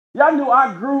Y'all knew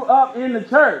I grew up in the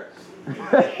church. You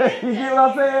get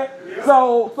what I'm saying?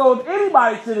 So if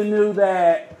anybody should have knew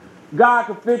that God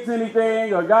could fix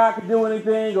anything or God could do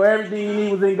anything or everything you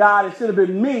need was in God, it should have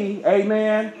been me.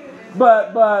 Amen.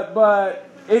 But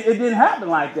it didn't happen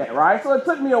like that, right? So it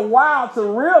took me a while to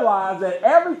realize that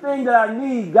everything that I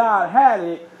need, God had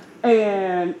it,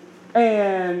 and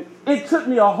it took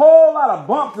me a whole lot of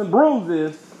bumps and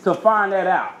bruises to find that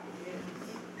out.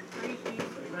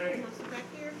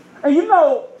 And you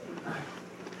know,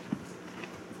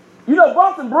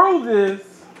 bumps and bruises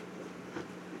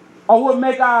are what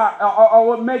make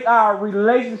our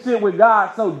relationship with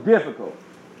God so difficult.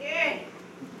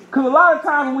 Because a lot of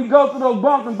times when we go through those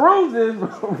bumps and bruises,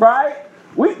 right,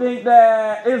 we think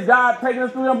that it's God taking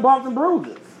us through them bumps and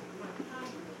bruises.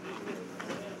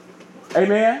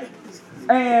 Amen.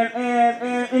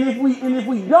 And if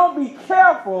we don't be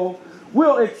careful,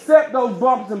 we'll accept those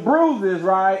bumps and bruises,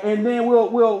 right? And then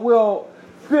we'll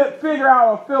figure out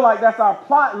or feel like that's our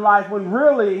plot in life, when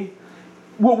really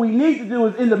what we need to do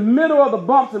is, in the middle of the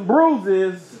bumps and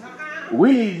bruises,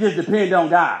 we need to just depend on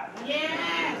God.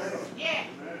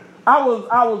 I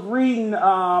was reading.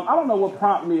 I don't know what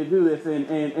prompted me to do this, and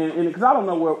because I don't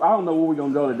know where we're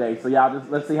gonna go today. So y'all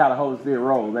let's see how the Holy Spirit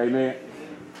rolls. Amen.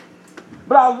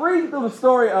 But I was reading through the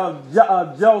story of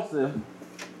Joseph,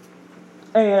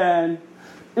 and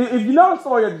if you know the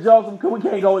story of Joseph, because we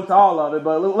can't go into all of it,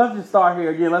 but let's just start here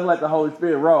again. Let's let the Holy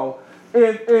Spirit roll.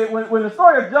 When the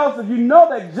story of Joseph, you know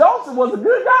that Joseph was a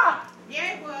good guy.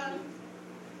 Yeah, he was.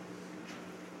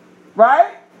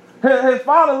 Right? His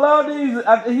father loved him.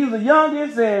 He was the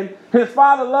youngest, and his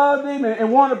father loved him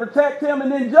and wanted to protect him.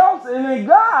 And then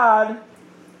God,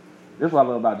 this is what I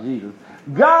love about Jesus.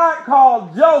 God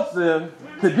called Joseph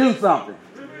to do something.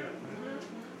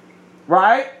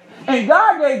 Right? And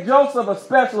God gave Joseph a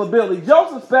special ability.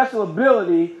 Joseph's special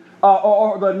ability,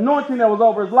 or the anointing that was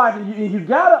over his life. And you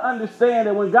got to understand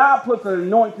that when God puts an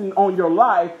anointing on your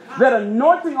life, that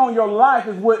anointing on your life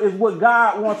is what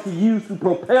God wants to use to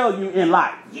propel you in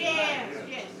life. Yes.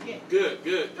 Good.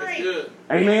 That's good.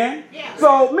 Amen? Yeah.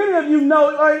 So many of you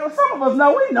know, some of us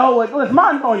know, we know it. Listen,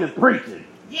 my anointing is preaching.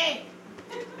 Yeah.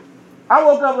 I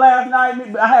woke up last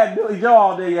night, I had Billy Joe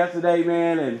all day yesterday,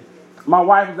 man, and my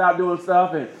wife was out doing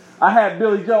stuff, and I had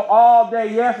Billy Joe all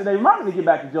day yesterday. Remind me to get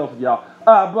back to Joseph, y'all.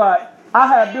 But I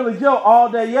had Billy Joe all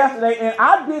day yesterday, and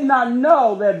I did not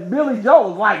know that Billy Joe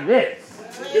was like this.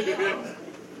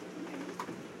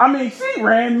 I mean, she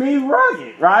ran me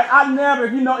rugged, right?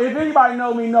 If anybody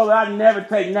know me, know that I never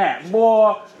take naps.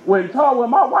 Boy, when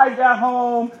my wife got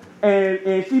home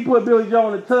and she put Billy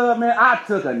Joe in the tub, man, I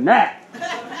took a nap.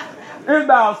 It's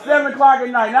about 7 o'clock at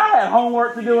night. Now, I had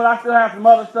homework to do, and I still have some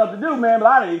other stuff to do, man, but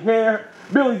I didn't care.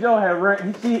 Billy Joe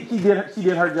she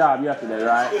did her job yesterday,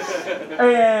 right?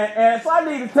 and so I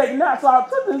needed to take a nap. So I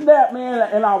took this nap, man,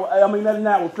 and that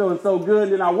nap was feeling so good.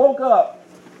 And then I woke up,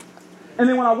 and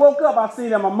then when I woke up, I seen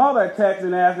that my mother had texted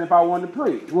and asked me if I wanted to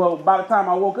preach. Well, by the time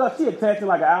I woke up, she had texted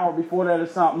like an hour before that or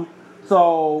something.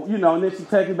 So, and then she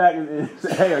texted back and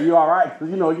said, "Hey, are you all right?"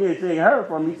 Because, again, she ain't heard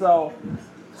from me. So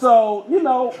when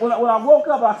I woke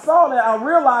up, I saw that, I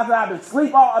realized that I've been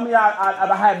asleep all,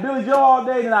 I had Billy Joe all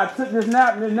day, then I took this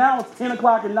nap, and then now it's 10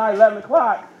 o'clock at night, 11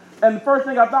 o'clock, and the first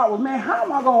thing I thought was, man, how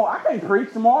am I can't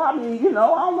preach tomorrow. I don't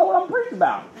know what I'm preaching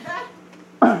about.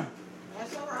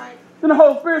 That's all right. Then the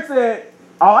Holy Spirit said,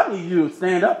 I need you to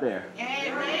stand up there.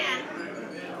 Amen.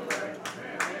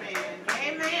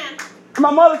 My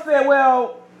mother said,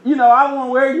 well, I don't want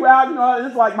to wear you out.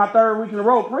 It's like my 3rd week in a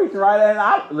row preaching, right? And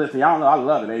y'all know I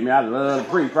love it, amen. I love to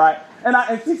preach, right? And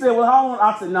she said, well, how long?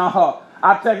 I said, no.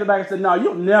 I texted back and said, no,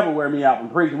 you'll never wear me out from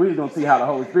preaching. We're just going to see how the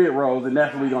Holy Spirit rolls, and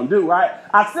that's what we're going to do, right?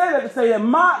 I said that to say that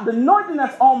the anointing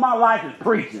that's on my life is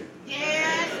preaching.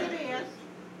 Yes, it is.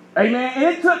 Amen. And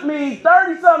it took me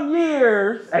 30-something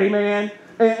years, amen,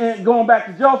 and going back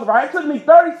to Joseph, right? It took me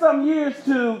 30-something years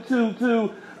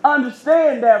to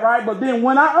understand that, right? But then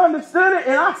when I understood it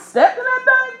and I stepped in that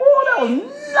thing, boy, there was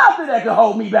nothing that could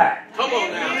hold me back. Come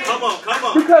on now. Come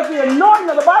on. Because the anointing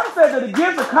of the Bible says that the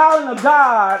gifts and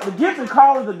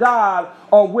callings of God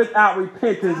are without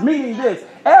repentance. Meaning this,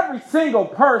 every single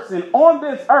person on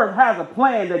this earth has a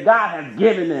plan that God has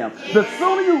given them. The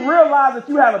sooner you realize that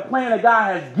you have a plan that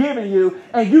God has given you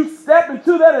and you step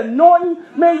into that anointing,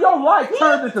 man, your life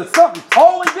turns into something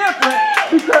totally different,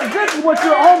 because this is what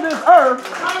you're on this earth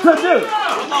to do.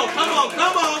 Come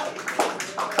on.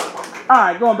 All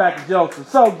right, going back to Joseph.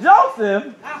 So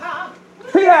Joseph,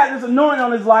 he had this anointing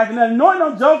on his life, and that anointing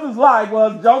on Joseph's life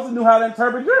was Joseph knew how to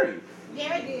interpret dreams.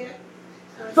 Yeah, it did.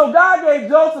 So God gave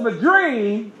Joseph a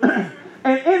dream,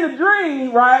 and in the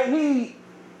dream, right, he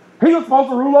was supposed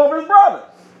to rule over his brothers.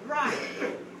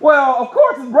 Well, of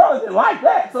course, his brother didn't like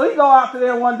that. So he go out to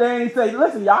there one day and he say,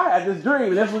 listen, y'all had this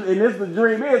dream, and this is the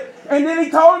dream is. And then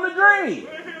he told him the dream.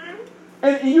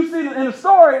 And you see in the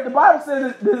story, the Bible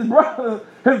says that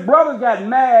his brothers got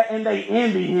mad and they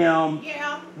envied him.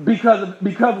 Yeah. Because of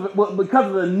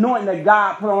the anointing that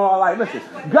God put on our life. Listen,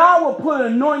 God will put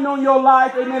an anointing on your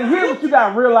life, and then here's what you got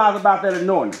to realize about that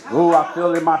anointing. Oh, I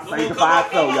feel it in my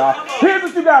sanctified soul, y'all. Here's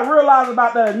what you got to realize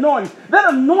about that anointing.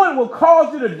 That anointing will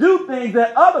cause you to do things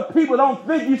that other people don't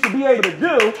think you should be able to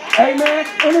do. Amen.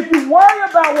 And if you worry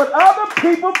about what other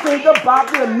people think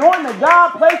about the anointing that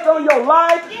God placed on your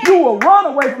life, you will run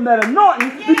away from that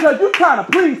anointing because you're trying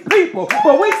to please people.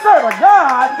 But we serve a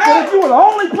God that if you would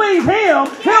only please Him,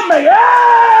 He'll make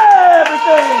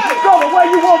everything go the way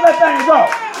you want that thing to go.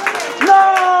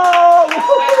 No!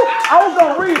 I was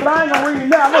going to read, but I ain't going to read it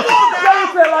now. Listen,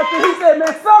 James said like this. He said,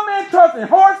 man, some men trust in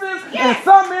horses and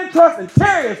some men trust in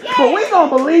chariots. But we going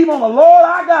to believe on the Lord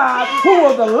our God who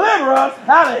will deliver us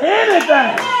out of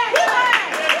anything.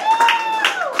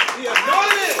 The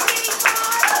anointed.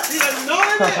 The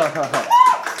anointed.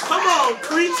 Come on,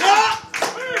 preacher.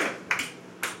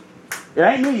 It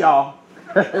ain't me, y'all.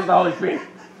 It's the Holy Spirit.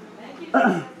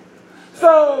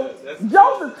 So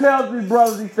Joseph tells his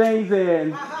brothers these things,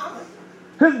 and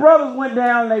his brothers went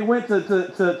down and they went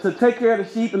to take care of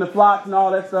the sheep and the flocks and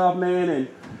all that stuff, man. And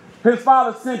his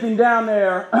father sent him down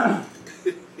there.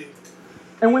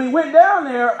 And when he went down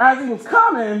there, as he was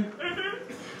coming,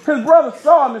 his brother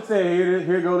saw him and said,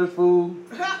 here go this fool,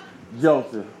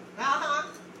 Joseph.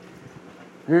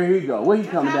 Here he go. What he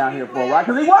coming down here for, right?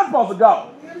 Because he wasn't supposed to go.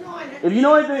 If you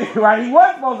know anything, right, he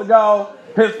wasn't supposed to go.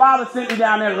 His father sent him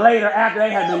down there later after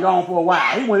they had been gone for a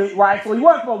while. He went, right, so he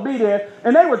wasn't supposed to be there.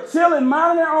 And they were chilling,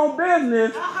 minding their own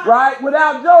business, right,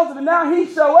 without Joseph. And now he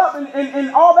show up,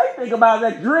 and all they think about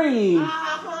is that dream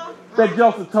that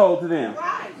Joseph told to them.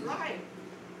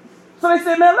 So they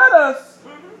said, man, let us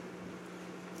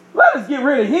get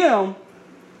rid of him.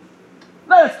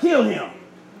 Let us kill him.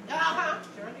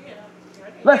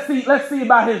 Let's see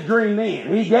about his dream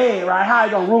then. He dead, right? How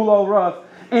he gonna rule over us?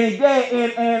 And he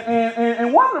dead.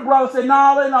 And one of the brothers said,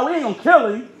 no, we ain't gonna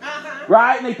kill him,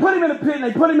 right? And they put him in the pit. And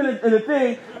they put him in the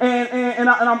thing. And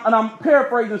I'm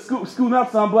paraphrasing, scooting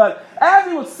up some. But as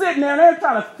he was sitting there, and they were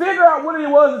trying to figure out what it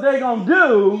was that they gonna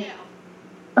do.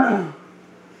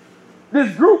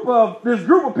 This group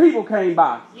of people came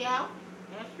by. Yeah,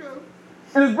 that's true.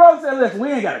 And his brother said, listen,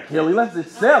 we ain't gotta kill him. Let's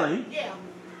just sell him,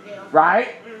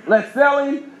 right? Let's sell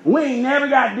him. We ain't never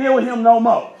got to deal with him no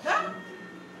more.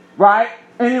 Right?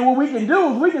 And then what we can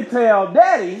do is we can tell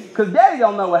Daddy, because Daddy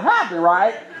don't know what happened,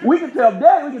 right? We can tell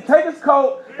Daddy, we can take his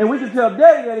coat, and we can tell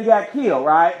Daddy that he got killed,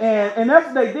 right? And that's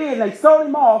what they did, and they sold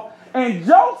him off. And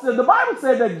Joseph, the Bible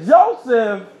said that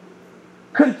Joseph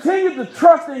continued to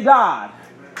trust in God.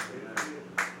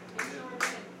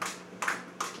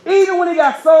 Even when he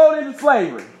got sold into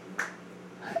slavery.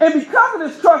 And because of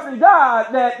his trust in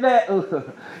God, that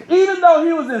even though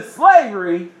he was in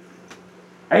slavery,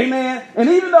 amen, and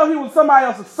even though he was somebody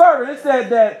else's servant, it said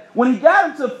that when he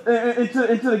got into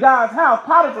the guy's house,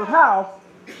 Potiphar's house,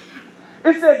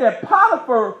 it said that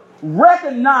Potiphar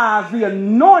recognized the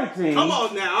anointing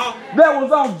that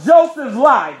was on Joseph's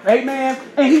life, amen,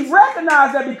 and he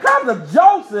recognized that because of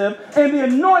Joseph and the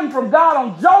anointing from God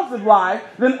on Joseph's life,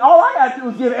 then all I got to do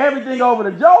is give everything over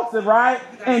to Joseph, right,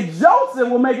 and Joseph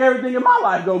will make everything in my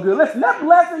life go good. Listen, that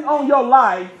blessing on your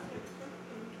life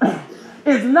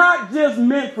is not just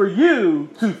meant for you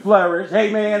to flourish,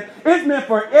 amen, it's meant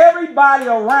for everybody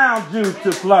around you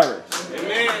to flourish.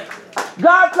 Amen.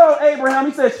 God told Abraham,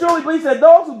 he said, surely, he said,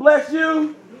 those who bless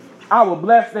you, I will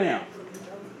bless them.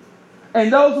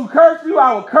 And those who curse you,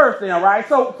 I will curse them, right?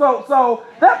 So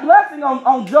that blessing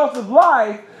on Joseph's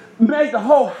life made the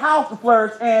whole house to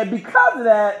flourish. And because of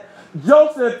that,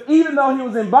 Joseph, even though he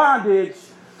was in bondage,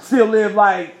 still lived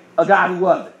like a guy who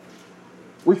wasn't.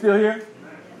 We still here?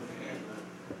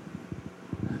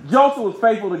 Joseph was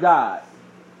faithful to God.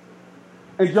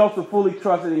 And Joseph fully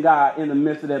trusted in God in the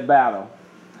midst of that battle.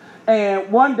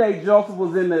 And one day Joseph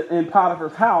was in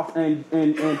Potiphar's house, and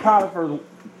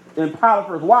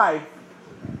Potiphar's wife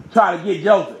tried to get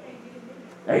Joseph.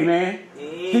 Amen.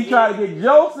 She tried to get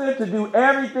Joseph to do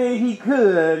everything he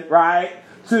could, right,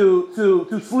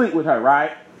 to sleep with her,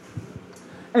 right?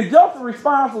 And Joseph's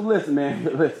response was, listen, man,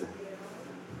 listen.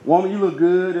 Woman, you look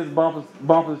good. This is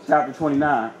Bumpers chapter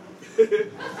 29.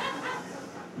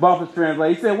 Bumpers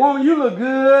translate. He said, woman, you look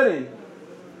good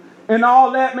and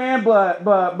all that, man, but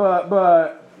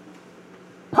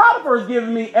Potiphar's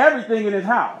giving me everything in his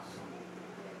house.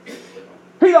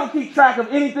 He don't keep track of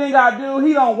anything I do.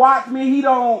 He don't watch me. He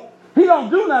don't He don't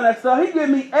do none of that stuff. He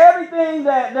gives me everything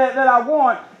that I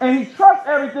want, and he trusts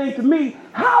everything to me.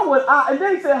 How would I, and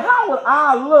then he said, how would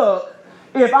I look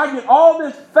if I get all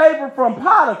this favor from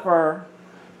Potiphar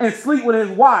and sleep with his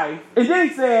wife? And then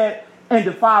he said, and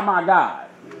defy my God.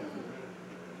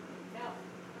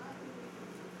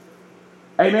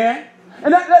 Amen.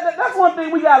 And that's one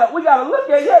thing we gotta look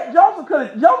at. Yeah, Joseph could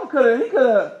have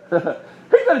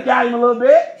got him a little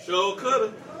bit. Sure could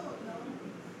have.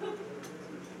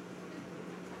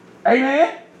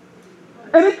 Amen.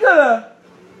 And he could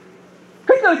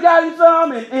have got him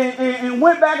some and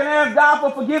went back and asked God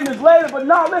for forgiveness later. But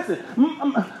no, listen,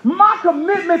 my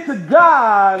commitment to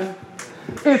God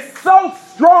is so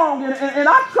strong, and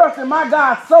I trust in my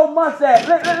God so much that,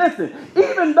 listen,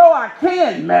 even though I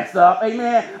can mess up,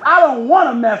 amen, I don't want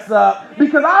to mess up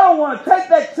because I don't want to take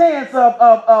that chance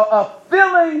of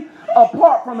feeling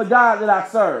apart from the God that I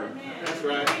serve. That's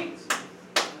right.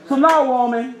 So now,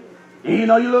 woman, you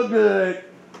know you look good,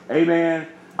 amen,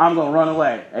 I'm going to run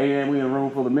away. Amen, we in a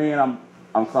room full of men.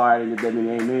 I'm sorry I didn't get that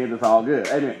many amens. It's all good.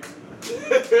 Amen.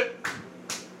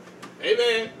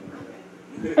 Amen.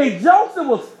 And Joseph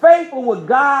was faithful with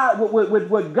God, with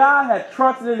what God had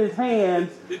trusted in his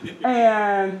hands.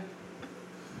 And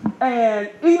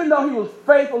even though he was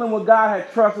faithful in what God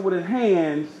had trusted with his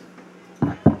hands,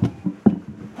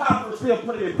 Potiphar still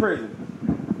put him in prison.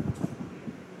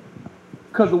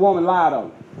 Because the woman lied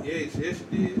on him. Yes, she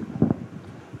did.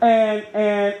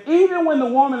 And even when the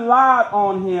woman lied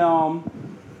on him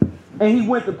and he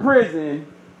went to prison,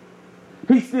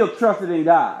 he still trusted in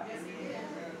God.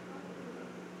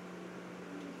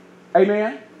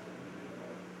 Amen.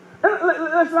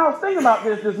 Listen, I was thinking about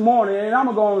this morning, and I'm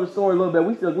gonna go over the story a little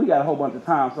bit. We got a whole bunch of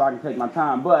time, so I can take my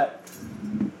time. But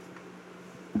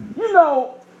you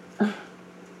know,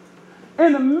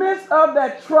 in the midst of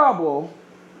that trouble,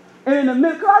 and in the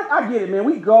midst, I get it, man.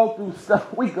 We go through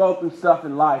stuff. We go through stuff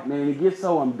in life, man. And it gets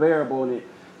so unbearable, and it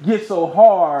gets so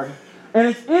hard. And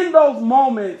it's in those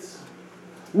moments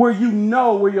where you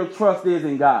know where your trust is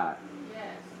in God.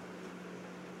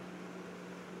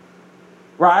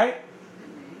 Right?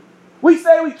 We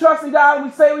say we trust in God, and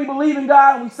we say we believe in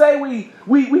God, and we say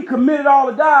we committed all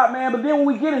to God, man. But then when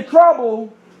we get in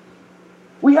trouble,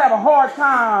 we have a hard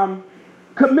time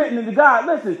committing to God.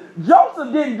 Listen,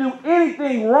 Joseph didn't do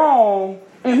anything wrong,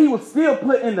 and he was still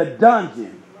put in the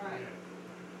dungeon.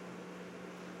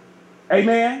 Right.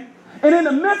 Amen? And in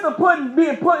the midst of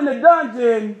being put in the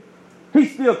dungeon, he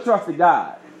still trusted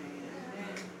God.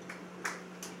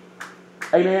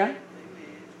 Amen?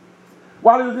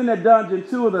 While he was in that dungeon,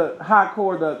 two of the high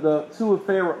court, two of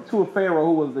Pharaoh,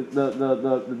 who was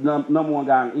the number one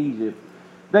guy in Egypt,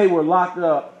 they were locked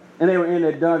up and they were in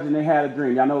that dungeon. They had a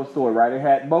dream. Y'all know the story,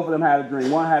 right? Both of them had a dream.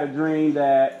 One had a dream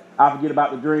that I forget about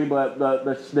the dream, but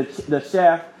the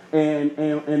chef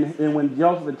and when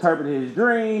Joseph interpreted his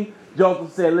dream,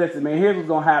 Joseph said, "Listen, man, here's what's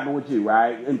gonna happen with you,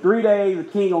 right? In 3 days, the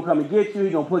king gonna come and get you.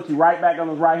 He's gonna put you right back on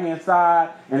his right hand side,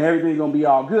 and everything's gonna be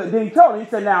all good." Then he told him, he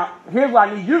said, "Now, here's what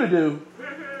I need you to do."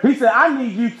 He said, "I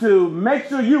need you to make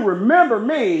sure you remember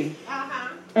me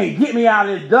and get me out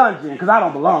of this dungeon because I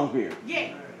don't belong here."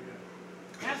 Yeah.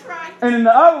 That's right. And then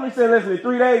the other one, he said, "Listen, in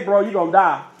 3 days, bro, you're going to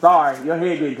die. Sorry, your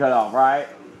head getting cut off, right?"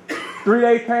 3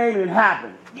 days came and it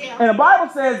happened. Yeah. And the Bible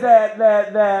says that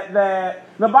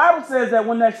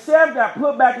when that chef got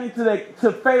put back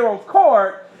into Pharaoh's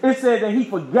court, it said that he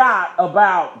forgot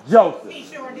about Joseph. He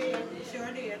sure did. He sure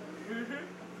did.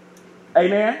 Mm-hmm.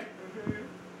 Amen.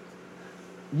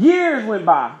 Years went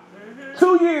by.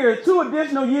 2 years, 2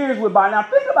 additional years went by. Now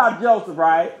think about Joseph,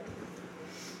 right?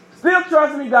 Still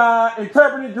trusting in God,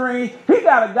 interpreting dreams. He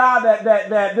got a guy that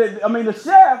the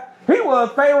chef, he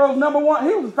was Pharaoh's number one.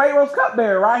 He was Pharaoh's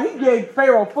cupbearer, right? He gave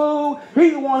Pharaoh food.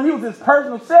 He was his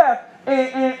personal chef.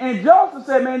 And Joseph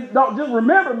said, "Man, don't just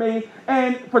remember me."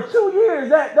 And for 2 years,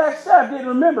 that chef didn't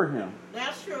remember him.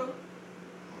 That's true.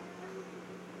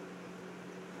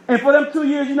 And for them 2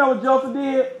 years, you know what Joseph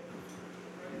did?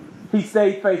 He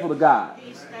stayed faithful to God.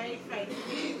 He stayed faithful.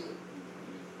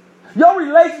 Your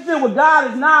relationship with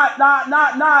God is not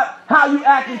how you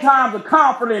act in times of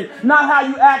comfort, and not how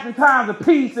you act in times of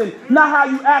peace, and not how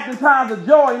you act in times of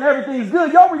joy and everything's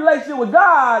good. Your relationship with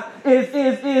God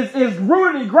is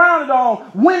rooted and grounded on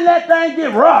when that thing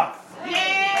get rough.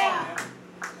 Yeah.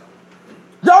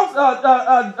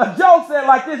 Job said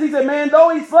like this. He said, "Man, though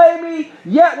he slay me,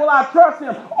 yet will I trust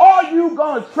him." Are you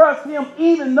going to trust him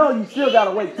even though you still got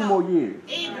to wait 2 more years?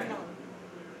 Even though.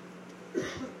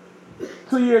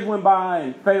 2 years went by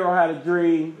and Pharaoh had a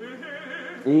dream.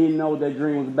 And he didn't know what that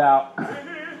dream was about.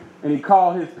 And he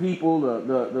called his people,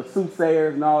 the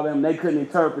soothsayers and all them. They couldn't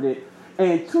interpret it.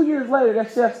 And 2 years later,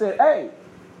 that chef said, "Hey,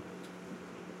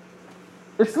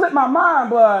 it slipped my mind,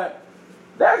 but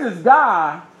there's this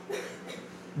guy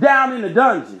down in the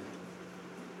dungeon.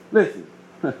 Listen.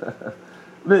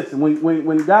 Listen,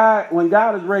 when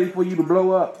God is ready for you to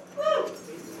blow up,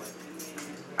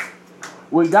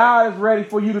 when God is ready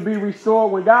for you to be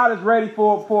restored, when God is ready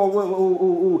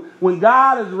when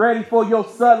God is ready for your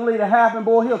suddenly to happen,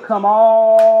 boy, he'll come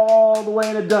all the way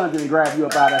in the dungeon and grab you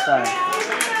up out of that thing.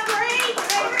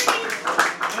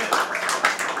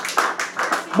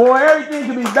 Boy, everything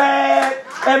could be bad.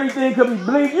 Everything could be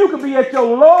bleak. You could be at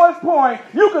your lowest point.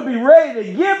 You could be ready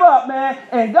to give up, man.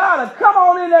 And God will come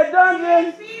on in that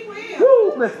dungeon.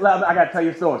 Woo, listen, I got to tell you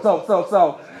a story.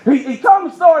 So he told me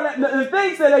a story. The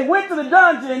thing said they went to the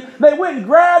dungeon. They went and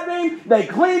grabbed him. They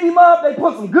cleaned him up. They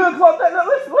put some good clothes.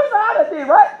 Listen how that did,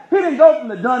 right? He didn't go from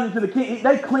the dungeon to the king.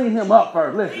 They cleaned him up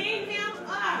first. Listen. Clean him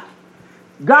up.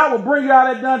 God will bring you out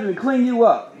of that dungeon and clean you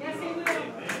up. Yes, he will.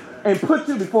 And put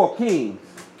you before kings.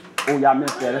 Oh, y'all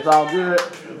missed that. It's all good.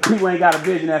 People ain't got a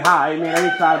vision that high. Amen. They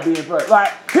ain't trying to be in front.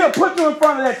 Like, he'll put you in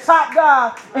front of that top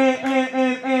guy.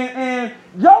 And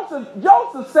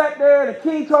Joseph sat there. The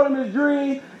king told him his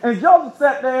dream. And Joseph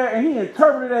sat there and he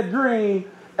interpreted that dream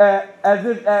as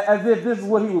if this is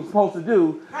what he was supposed to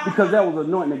do, because that was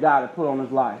anointing that God had put on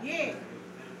his life. Yeah.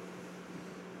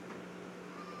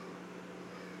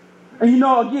 And you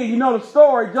know the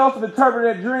story. Joseph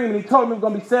interpreted that dream and he told him it was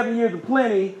going to be 7 years of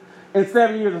plenty and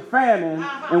 7 years of famine.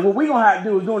 And what we're going to have to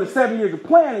do is during the 7 years of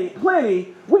plenty,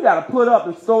 we got to put up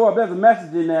and store up. There's a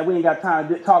message in there. We ain't got time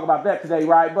to talk about that today,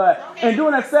 right? But and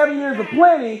during that 7 years of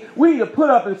plenty, we need to put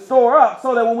up and store up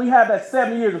so that when we have that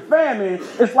 7 years of famine,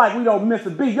 it's like we don't miss a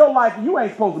beat. Your life, you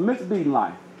ain't supposed to miss a beat in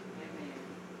life.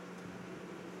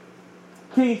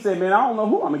 King said, man, I don't know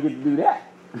who I'm going to get to do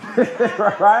that.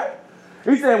 Right?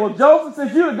 He said, well, Joseph,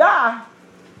 since you're the guy,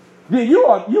 then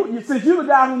since you're the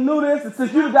guy who knew this, and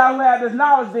since you're the guy who had this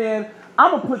knowledge, then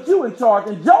I'm going to put you in charge.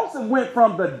 And Joseph went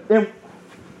from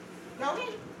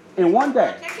in one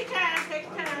day. Take your time.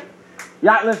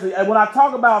 Yeah, listen, when I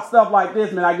talk about stuff like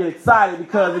this, man, I get excited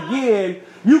because, again,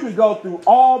 you can go through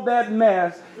all that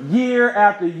mess year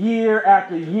after year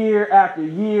after year after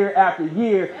year after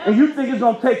year, and you think it's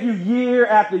going to take you year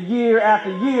after year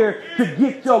after year to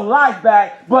get your life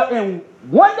back, but in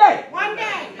one day.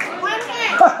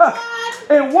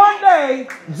 In one day,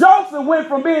 Joseph went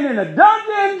from being in a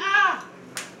dungeon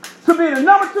to being the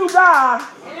number 2 guy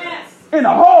in the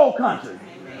whole country.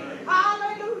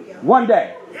 Hallelujah. One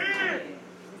day.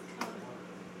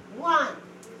 One.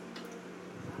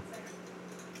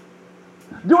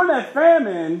 During that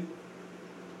famine,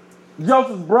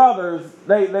 Joseph's brothers,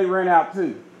 they ran out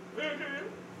too.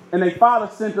 And their father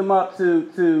sent them up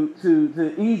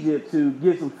to Egypt to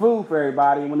get some food for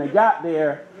everybody. And when they got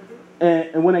there,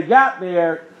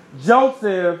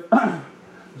 Joseph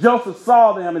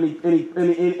saw them and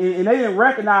they didn't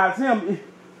recognize him.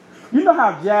 You know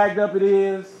how jagged up it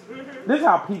is? This is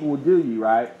how people will do you,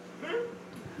 right?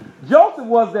 Joseph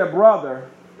was their brother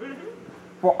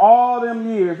for all them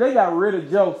years. They got rid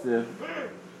of Joseph.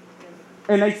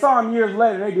 And they saw him years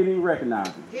later. They didn't even recognize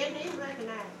him.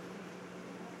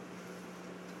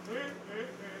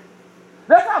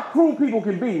 That's how cruel people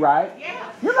can be, right?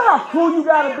 Yeah. You know how cruel you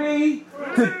got to be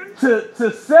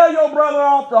to sell your brother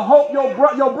off to hope your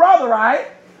brother, right?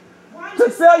 To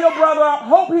sell your brother off,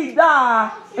 hope he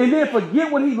die, and then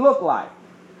forget what he looked like.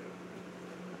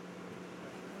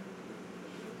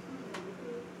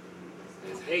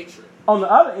 It's hatred. On the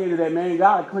other end of that, man,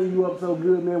 God will clean you up so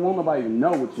good, man, won't nobody even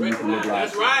know what you used to look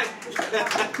like. That's right.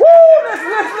 Woo!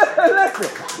 Listen.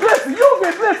 You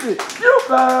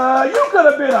could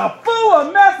have been a fool,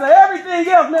 a mess of everything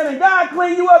else, man, and God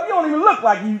cleaned you up. You don't even look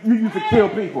like you used to kill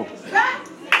people.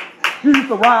 You used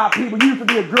to rob people. You used to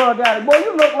be a drug addict. Boy,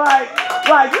 you look like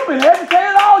you've been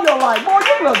educated all your life. Boy,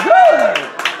 you look good.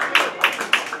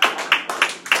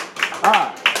 All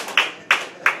right.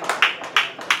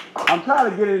 I'm trying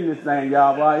to get into this thing,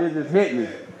 y'all, but it just hit me.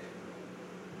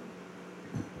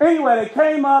 Anyway, they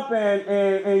came up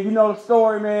and you know the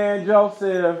story, man.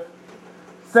 Joseph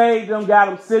saved them, got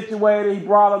them situated. He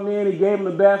brought them in. He gave them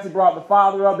the best. He brought the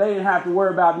father up. They didn't have to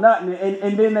worry about nothing.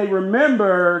 And then they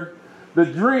remembered the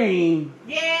dream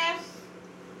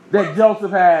that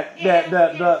Joseph had,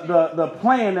 the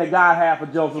plan that God had for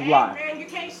Joseph's life. Man, you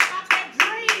can't stop that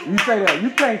dream. You say that. You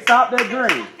can't stop that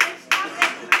dream.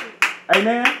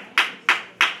 Amen?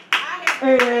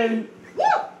 And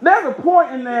there's a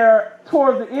point in there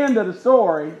towards the end of the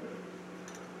story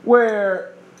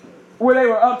where they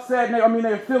were upset. And they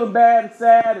were feeling bad and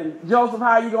sad. And Joseph,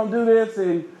 how are you going to do this?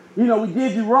 And, you know, we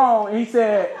did you wrong. And he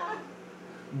said,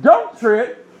 don't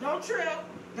trip. Don't trip.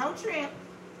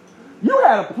 You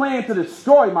had a plan to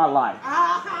destroy my life.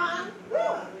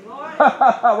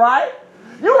 Right?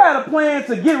 You had a plan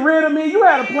to get rid of me. You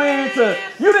had a plan to,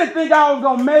 you didn't think I was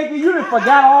going to make it. You didn't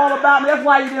forgot all about me. That's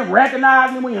why you didn't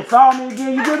recognize me when you saw me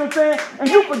again. You get what I'm saying? And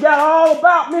you forgot all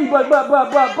about me. But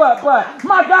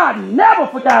my God never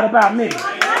forgot about me.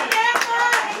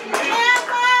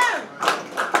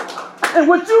 And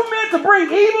what you meant to bring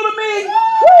evil to me,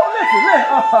 listen,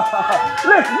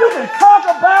 you can talk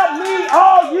about me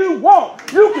all you want.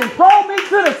 You can throw me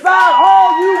to the side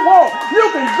all you want. You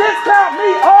can discount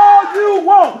me all you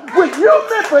want. What you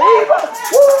meant for evil,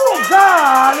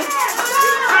 God.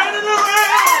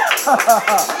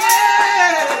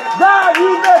 God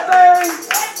used that thing.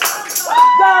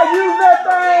 God used that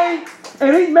thing,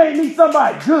 and he made me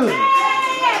somebody good.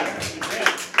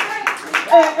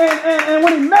 And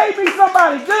when he made me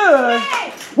somebody good,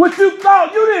 what you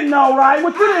thought you didn't know, right?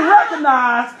 What you didn't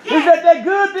recognize is that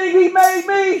good thing he made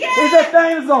me is that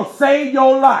thing that's going to save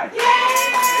your life.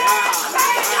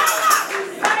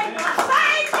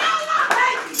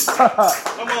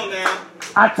 Come on now.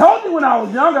 I told you when I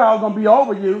was younger I was going to be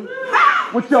over you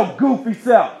with your goofy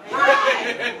self.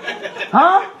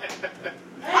 Huh?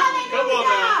 Come on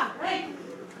now.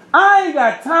 I ain't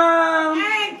got time.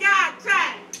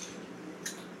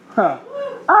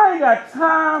 I ain't got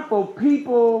time for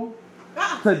people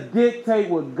to dictate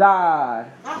what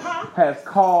God has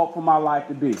called for my life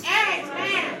to be.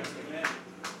 Amen.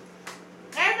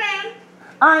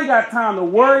 I ain't got time to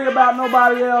worry about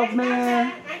nobody else,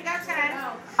 man.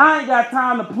 I ain't got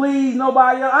time to please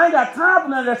nobody else. I ain't got time for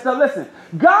none of that stuff. Listen,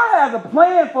 God has a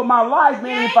plan for my life,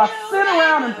 man. If I sit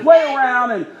around and play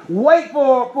around and wait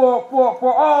for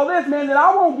all this, man, then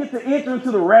I won't get to enter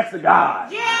into the rest of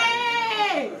God.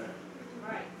 Yay!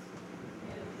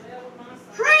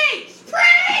 Preach!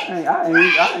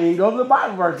 I ain't go to the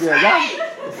Bible verse yet.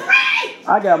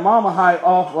 I got mama hype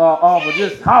off of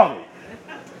just talking.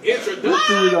 Let's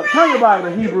see, turn your Bible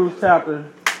to Hebrews chapter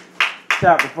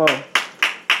 4.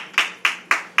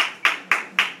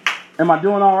 Am I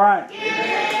doing all right?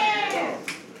 Yeah.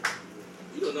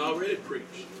 You done already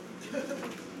preached.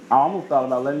 I almost thought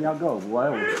about letting y'all go. Boy,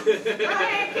 Go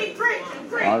ahead, keep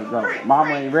preaching.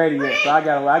 Mama ain't ready yet, so I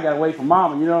gotta wait for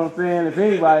Mama. You know what I'm saying? If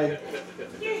anybody,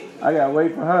 I gotta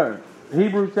wait for her.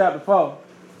 Hebrews chapter 4.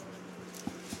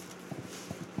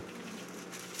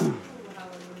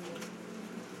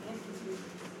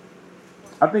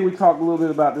 I think we talked a little bit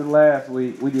about this last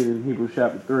week. We did in Hebrews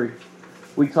chapter 3.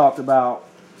 We talked about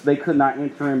they could not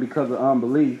enter in because of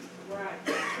unbelief. Right.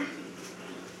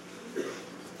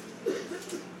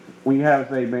 When you have it,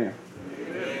 say amen.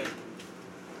 Amen.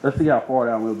 Let's see how far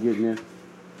down we'll get in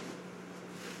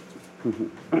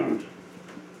this.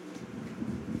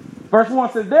 Verse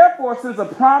 1 says, therefore, since a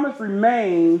promise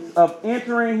remains of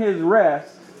entering his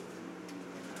rest,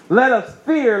 let us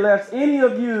fear lest any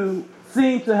of you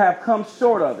seem to have come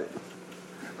short of it.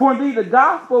 For indeed the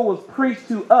gospel was preached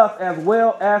to us as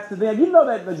well as to them. You know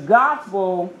that the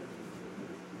gospel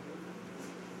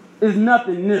is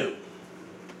nothing new.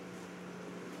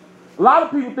 A lot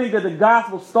of people think that the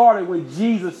gospel started when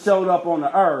Jesus showed up on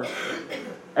the earth.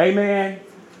 Amen.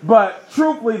 But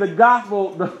truthfully, the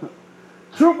gospel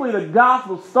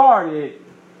started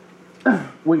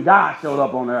when God showed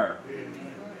up on the earth.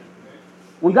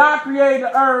 When God created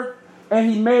the earth and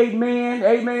he made man,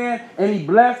 amen, and he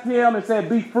blessed him and said,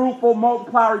 be fruitful,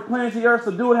 multiply, replenish the earth,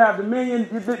 subdue it, have dominion.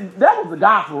 That was the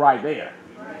gospel right there.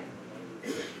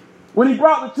 When he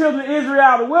brought the children of Israel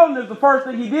out of the wilderness, the first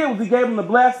thing he did was he gave them the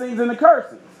blessings and the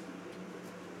curses.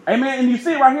 Amen. And you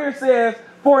see right here it says,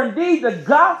 for indeed the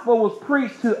gospel was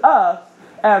preached to us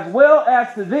as well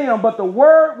as to them, but the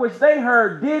word which they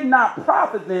heard did not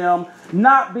profit them,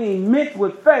 not being mixed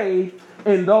with faith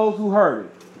in those who heard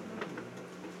it.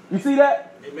 You see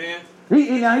that? Amen.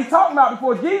 He's talking about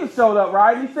before Jesus showed up,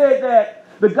 right? He said that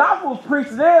the gospel was preached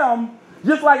to them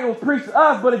just like it was preached to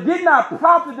us, but it did not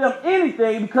profit them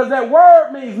anything because that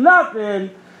word means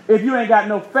nothing if you ain't got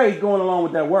no faith going along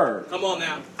with that word. Come on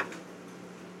now.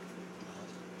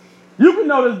 You can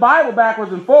know this Bible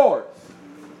backwards and forwards.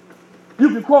 You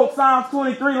can quote Psalms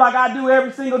 23 like I do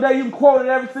every single day. You can quote it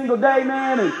every single day,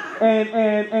 man,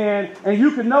 and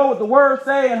you can know what the words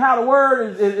say and how the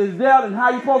word is dealt and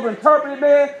how you're supposed to interpret it,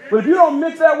 man. But if you don't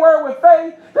mix that word with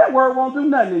faith, that word won't do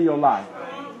nothing in your life.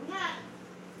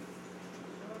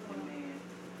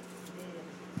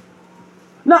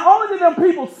 Not only did them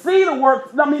people see the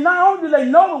works, not only did they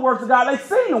know the works of God, they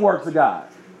seen the works of God.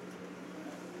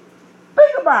 Think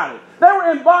think about it. They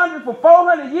were in bondage for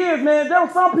 400 years, man. There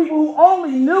were some people who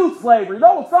only knew slavery.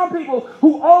 There were some people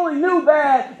who only knew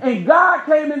bad, and God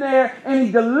came in there and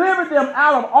he delivered them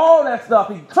out of all that stuff.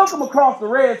 He took them across the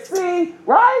Red Sea,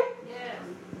 right? Yes.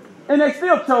 And they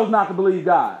still chose not to believe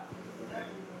God.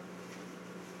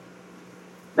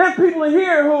 There's people in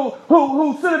here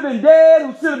who should have been dead,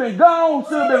 who should have been gone, who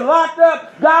should have been locked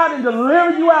up. God done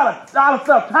delivered you out of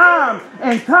stuff time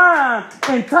and time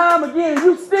and time again.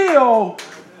 You still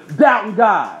doubting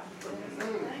God.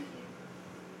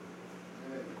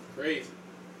 Crazy.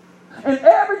 And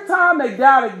every time they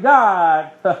doubted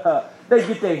God, they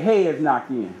get their heads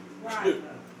knocked in. Right.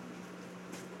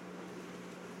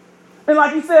 And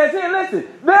like he says here, listen,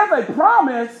 there's a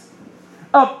promise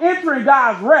of entering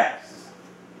God's rest.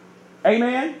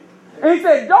 Amen. And he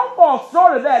said, don't fall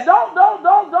short of that. Don't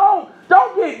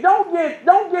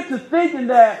get to thinking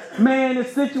that, man,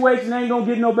 this situation ain't gonna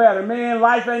get no better. Man,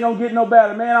 life ain't gonna get no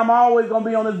better. Man, I'm always gonna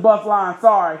be on this bus line.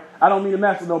 Sorry, I don't mean to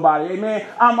mess with nobody. Amen.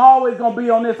 I'm always gonna be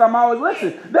on this.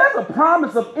 Listen, there's a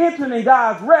promise of entering in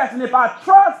God's rest. And if I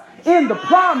trust in the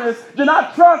promise, then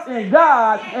I trust in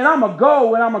God, and I'm going to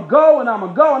go, and I'm going to go, and I'm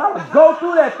going to go, and I'm going to go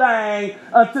through that thing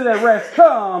until that rest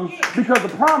comes, because the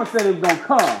promise said it was going to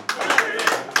come.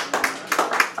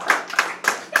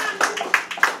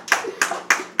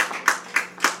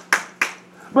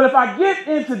 But if I get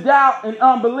into doubt and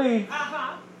unbelief,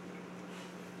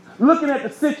 looking at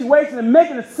the situation and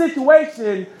making the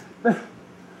situation,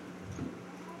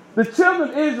 the children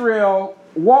of Israel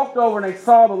walked over and they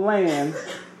saw the land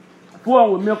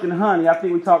flowing with milk and honey. I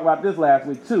think we talked about this last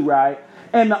week too, right?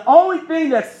 And the only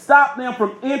thing that stopped them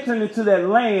from entering into that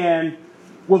land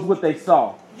was what they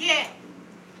saw. Yeah.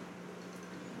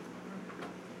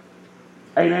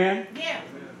 Amen? Yeah.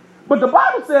 But the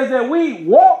Bible says that we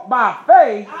walk by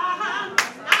faith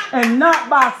and not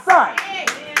by sight.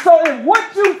 So if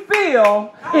what you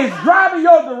feel is driving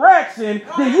your direction,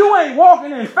 then you ain't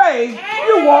walking in faith,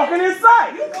 you're walking in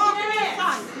sight. You walking in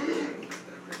sight.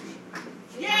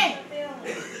 Yeah.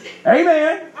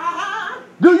 Amen.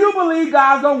 Do you believe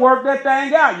God's going to work that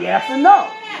thing out? Yes and no.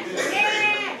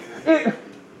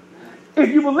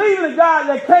 If you believe in a God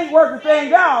that can't work the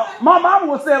thing out, my mama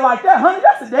would say it like that, honey,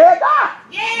 that's a dead God.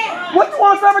 Yeah. What you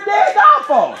want to serve a dead God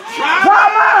for? Try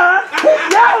mine.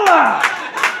 He's yellow.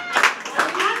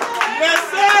 Yes,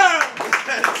 sir.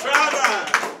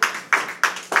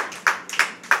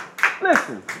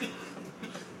 Listen.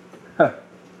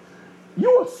 You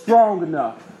are strong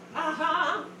enough.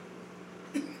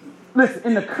 Listen,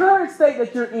 in the current state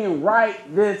that you're in right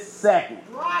this second,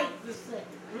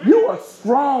 you are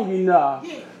strong enough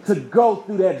to go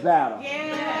through that battle.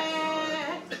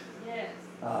 Yeah. Yes.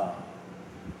 Hallelujah.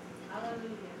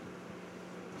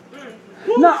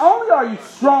 Not only are you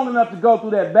strong enough to go through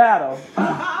that battle,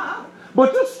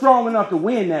 but you're strong enough to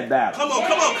win that battle. Come on,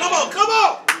 come on, come on, come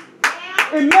on.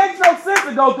 It makes no sense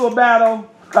to go through a battle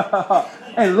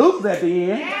and lose at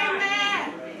the end.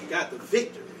 Got the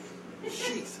victory.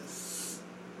 Jesus.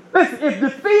 Listen, if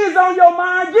defeat is on your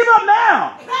mind, give up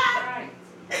now.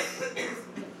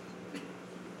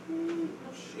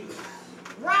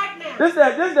 Right now. This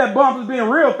that bump is being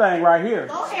real thing right here.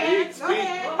 Go ahead. Go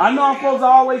ahead. I know I'm supposed to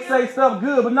always say stuff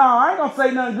good, but no, I ain't gonna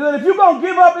say nothing good. If you're gonna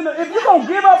give up at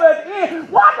the end,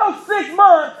 why go 6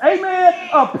 months, amen,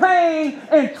 of pain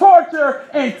and torture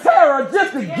and terror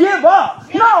just to give up?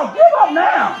 No, give up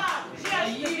now.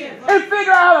 And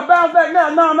figure out how to bounce back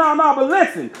now. No. But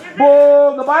listen,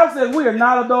 boy, the Bible says we are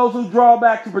not of those who draw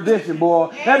back to perdition, boy.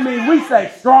 That means we stay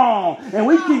strong and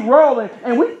we keep rolling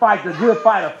and we fight the good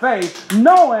fight of faith,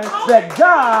 knowing that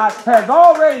God has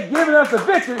already given us the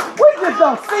victory. We just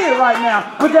don't see it right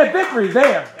now, but that victory is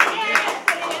there.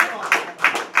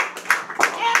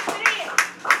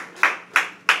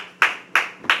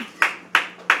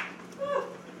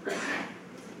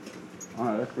 All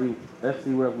right, let's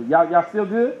see where y'all still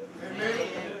good?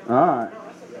 All right.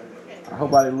 I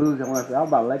hope I didn't lose it when I said I was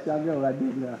about to let y'all go. I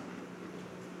didn't.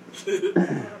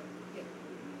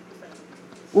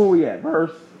 Where we at?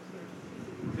 Verse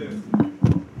 3.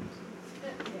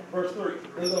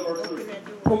 Let's go verse 3.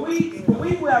 For we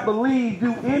who have believed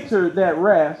do enter that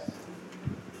rest,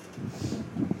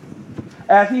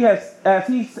 as he has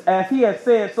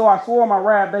said. So I swore in my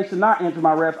wrath they should not enter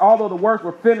my rest, although the works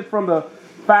were finished from the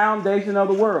foundation of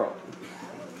the world.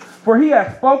 For he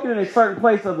has spoken in a certain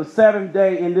place of the 7th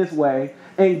day in this way,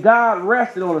 and God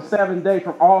rested on the 7th day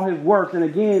from all his works, and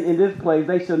again in this place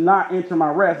they shall not enter my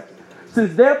rest.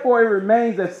 Since therefore it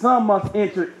remains that some must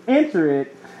enter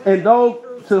it, and those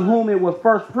to whom it was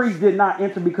first preached did not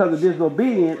enter because of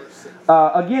disobedience.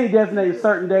 Again he designated a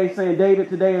certain day, saying, David,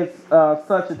 today is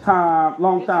such a time,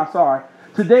 long time,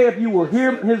 Today, if you will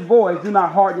hear his voice, do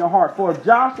not harden your heart. For if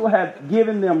Joshua had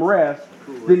given them rest,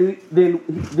 then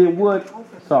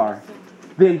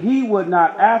he would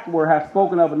not afterward have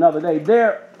spoken of another day.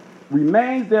 There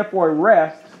remains therefore a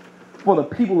rest for the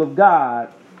people of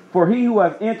God. For he who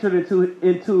has entered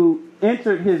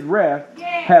his rest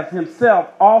has himself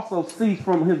also ceased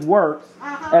from his works,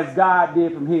 as God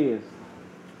did from his.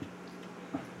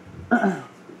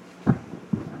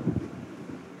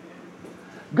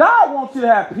 God wants you to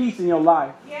have peace in your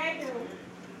life. Yeah, I do.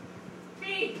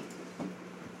 Peace.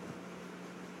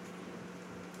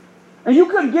 And you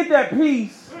couldn't get that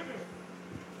peace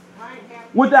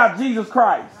without Jesus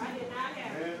Christ. I did not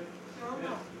have it.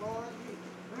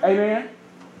 Amen.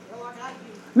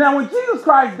 Now, when Jesus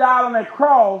Christ died on that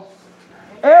cross,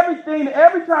 every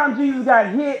time Jesus got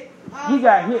hit, he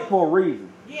got hit for a reason.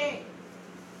 Yeah.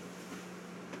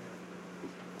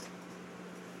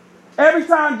 Every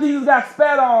time Jesus got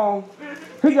spat on,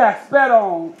 he got spat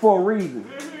on for a reason.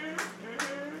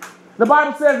 The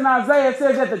Bible says in Isaiah, it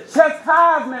says that the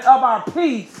chastisement of our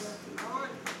peace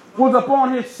was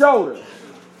upon his shoulders.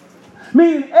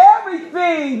 Meaning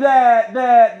everything that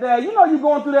you're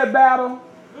going through that battle,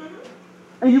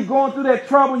 and you're going through that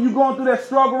trouble, you're going through that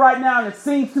struggle right now, and it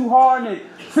seems too hard, and it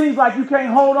seems like you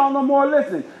can't hold on no more.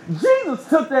 Listen, Jesus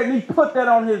took that and he put that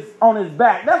on his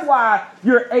back. That's why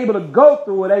you're able to go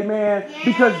through it, amen,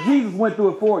 because Jesus went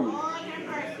through it for you.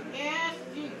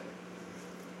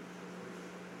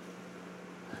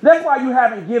 That's why you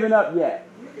haven't given up yet.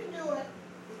 You can do it.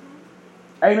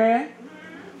 Amen.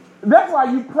 That's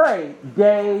why you pray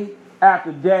day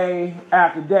after day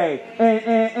after day.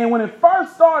 And when it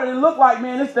first started, it looked like,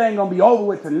 man, this thing going to be over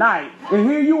with tonight. And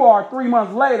here you are 3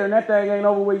 months later, and that thing ain't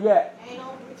over with yet.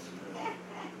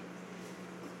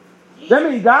 That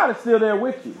means God is still there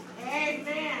with you.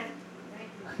 Amen.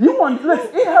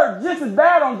 Listen, it hurt just as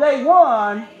bad on day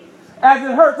one as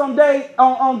it hurts on day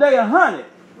 100.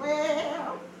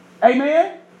 Well.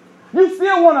 Amen. You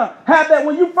still want to have that.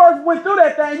 When you first went through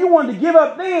that thing, you wanted to give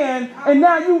up then, and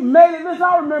now you made it. Listen,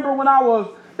 I remember when I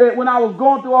was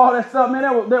going through all that stuff,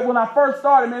 man. When I first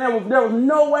started, man, there was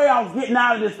no way I was getting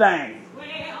out of this thing.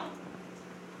 Well.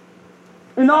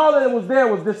 And all that was there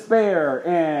was despair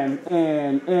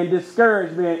and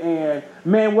discouragement and,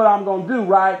 man, what I'm going to do,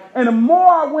 right? And the more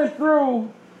I went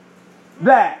through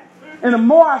that, and the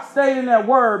more I stayed in that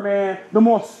word, man, the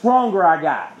more stronger I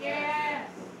got. Yes.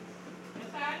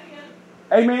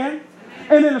 Amen.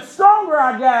 And then the stronger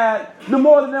I got, the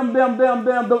more of them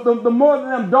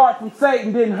darts from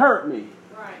Satan didn't hurt me.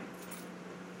 Right.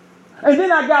 And then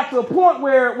I got to a point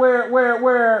where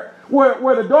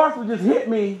the darts would just hit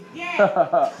me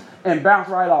and bounce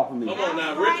right off of me. Come on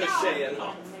now, ricochet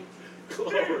off.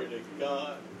 Glory to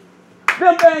God.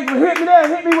 Them things would hit me. They'll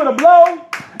hit me with a blow,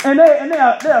 and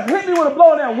they'll hit me with a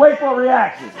blow, and they'll wait for a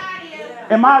reaction.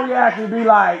 And my reaction would be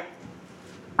like,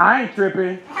 I ain't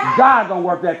tripping. God gonna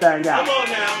work that thing out. Come on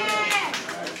now.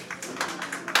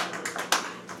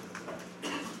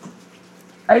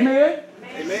 Amen.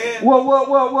 Amen. Well,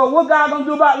 what God gonna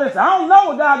do about it? Listen, I don't know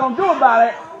what God gonna do about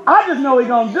it. I just know He's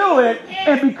gonna do it,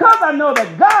 and because I know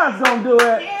that God's gonna do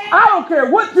it, I don't care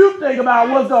what you think about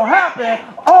what's gonna happen.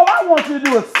 All I want you to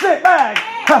do is sit back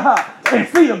and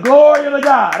see the glory of the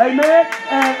God. Amen.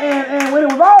 And when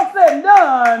it was all said and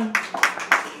done,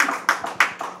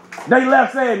 they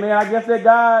left saying, man, I guess that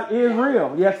God is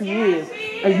real. Yes, He is.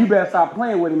 And you better stop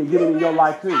playing with Him and get Him in your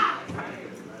life too.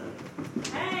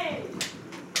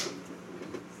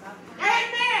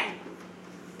 Amen.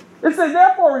 It says,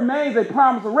 therefore remains a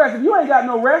promise of rest. If you ain't got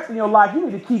no rest in your life, you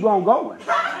need to keep on going. Get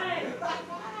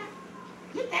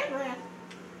that rest.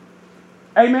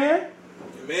 Amen?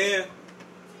 Amen.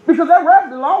 Because that rest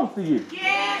belongs to you.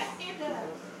 Yes, it does.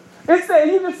 It said,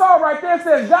 you just saw right there, it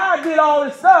says God did all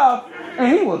this stuff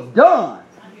and He was done.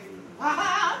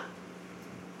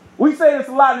 We say this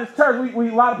a lot in this church. A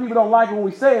lot of people don't like it when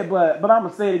we say it, but I'm going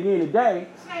to say it again today.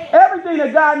 Everything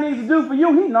that God needs to do for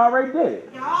you, He already did it.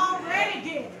 You already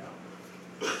did it.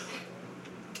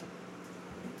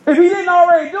 If He didn't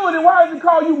already do it, then why does He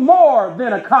call you more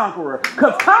than a conqueror?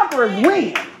 Because conquerors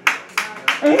win.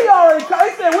 And He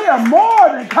said we are more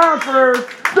than conquerors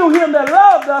through Him that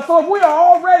loved us. So if we are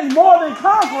already more than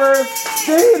conquerors,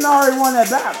 then He didn't already won that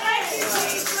battle.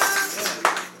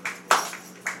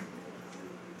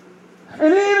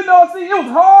 And even though, see, it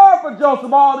was hard for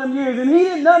Joseph all them years, and he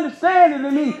didn't understand it,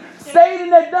 and he stayed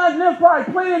in that dungeon. There was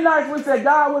probably plenty of nights where he said,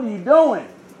 God, what are you doing?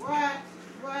 What?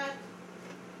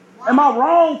 Am I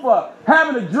wrong for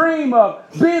having a dream of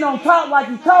being on top like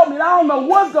He told me? And I don't know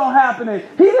what's going to happen. And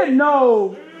he didn't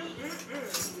know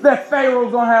that Pharaoh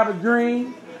was going to have a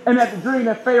dream. And that the dream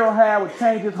that Pharaoh had would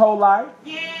change his whole life.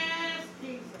 Yes,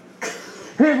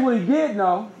 Jesus. Here's what he did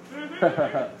know.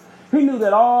 He knew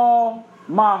that all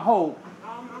my hope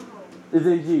All my hope. is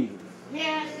in Jesus.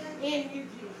 Yes, in you, Jesus.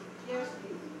 Yes,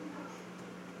 Jesus.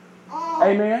 Oh.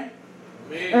 Amen.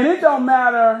 Amen. And it don't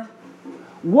matter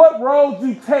what road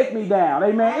you take me down.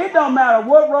 Amen. It don't matter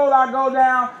what road I go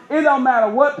down. It don't matter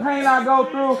what pain I go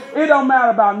through. It don't matter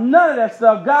about none of that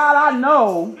stuff. God, I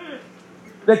know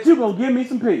that you're going to give me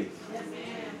some peace.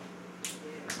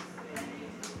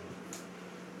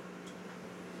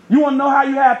 You want to know how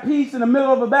you have peace in the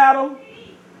middle of a battle?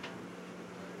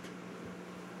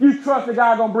 You trust that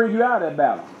God's going to bring you out of that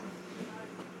battle.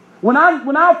 When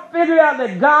I figured out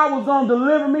that God was going to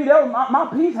deliver me, that was my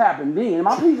peace happened then.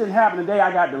 My peace didn't happen the day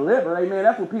I got delivered. Amen.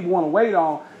 That's what people want to wait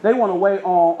on. They want to wait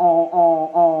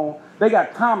on they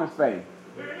got Thomas faith.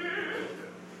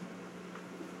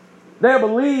 They'll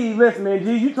believe, listen, man,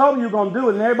 Jesus, you told me you were going to do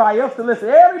it, and everybody else to listen.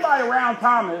 Everybody around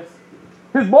Thomas,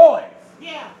 his boys,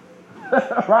 Yeah.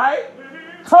 right,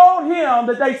 told him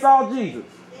that they saw Jesus.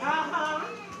 Uh-huh.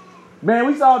 Man,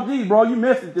 we saw Jesus, bro. You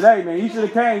missed it today, man. You should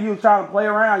have came. You was trying to play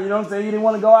around. You know what I'm saying? You didn't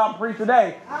want to go out and preach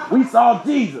today. We saw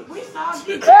Jesus. We saw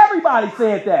Jesus. Everybody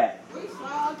said that. We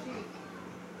saw Jesus.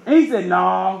 And he said,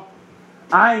 no,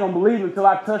 I ain't going to believe it until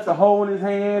I touch the hole in his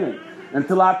hand and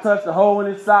until I touch the hole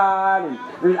in his side.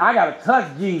 And I got to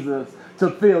touch Jesus to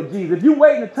feel Jesus. If you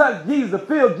waiting to touch Jesus to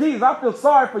feel Jesus, I feel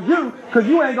sorry for you because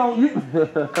you ain't going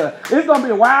to, it's going to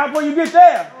be a while before you get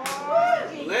there.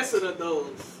 Blessed are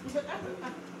those.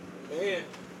 Man.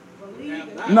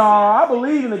 No, I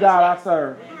believe in the God I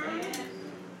serve.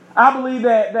 I believe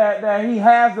that he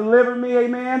has delivered me,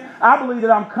 amen. I believe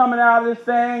that I'm coming out of this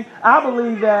thing. I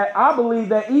believe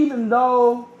that even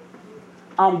though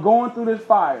I'm going through this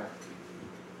fire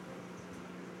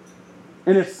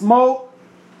and it's smoke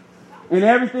and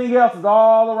everything else is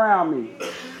all around me,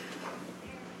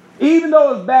 even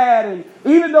though it's bad and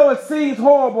even though it seems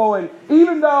horrible and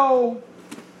even though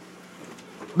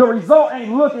the result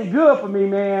ain't looking good for me,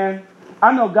 man,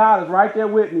 I know God is right there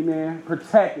with me, man,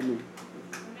 protecting me,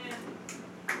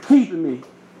 keeping me.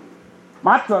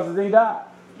 My trust is in God.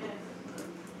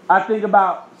 I think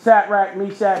about Shadrach,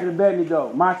 Meshach, and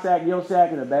Abednego. My Shack, your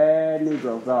Shack, and a bad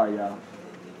Negro. Sorry, y'all.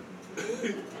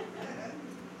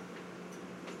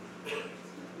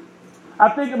 I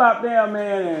think about them,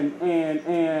 man,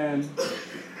 and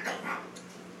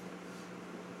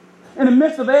in the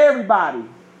midst of everybody,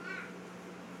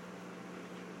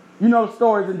 you know the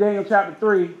stories in Daniel chapter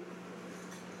 3.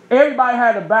 Everybody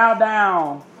had to bow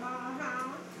down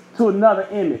to another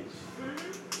image.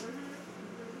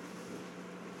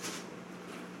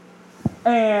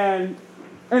 And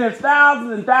there's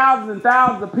thousands and thousands and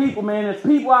thousands of people, man. There's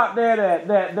people out there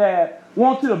that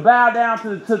want you to bow down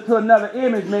to another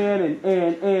image, man.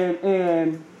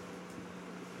 And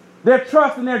their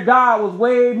trust in their God was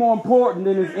way more important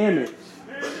than his image.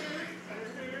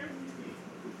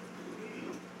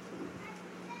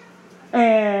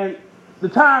 And the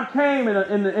time came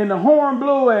and the horn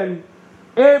blew and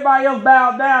everybody else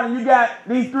bowed down and you got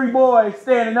these three boys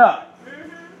standing up.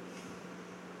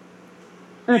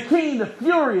 And the king, the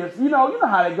furious, you know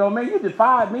how they go, man. You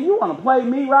defied me. You want to play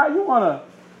me, right? You want to,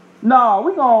 no,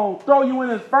 we're going to throw you in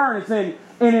this furnace. And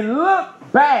it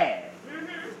looked bad.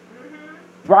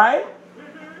 Right?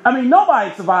 I mean,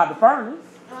 nobody survived the furnace.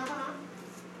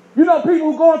 You know,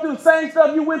 people who going through the same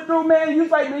stuff you went through, man, you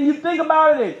like, man, you think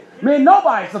about it, and, man,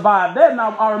 nobody survived that. And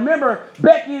I remember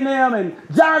Becky and them and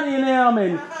Johnny and them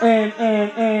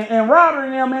and Robert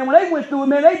and them, man, when they went through it,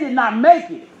 man, they did not make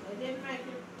it. They didn't make it.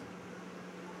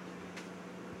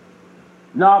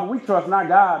 No, but we trust not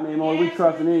God, man, more than we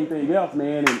trust in anything else,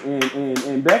 man.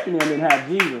 And Becky and them didn't have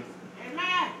Jesus.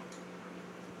 Amen.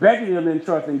 Becky and them didn't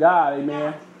trust in God,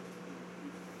 amen.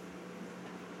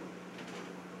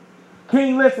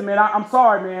 King, listen, man, I'm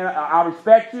sorry, man. I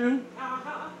respect you.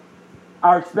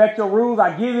 I respect your rules.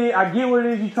 I get it. I get what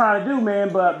it is you're trying to do,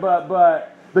 man. But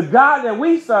the God that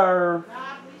we serve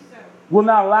will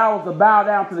not allow us to bow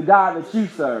down to the God that you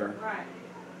serve. Right.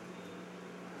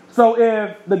 So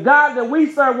if the God that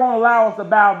we serve won't allow us to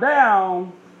bow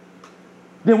down,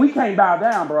 then we can't bow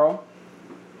down, bro.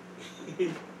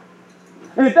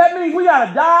 And if that means we got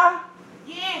to die,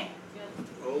 Yeah.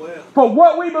 Oh, well. for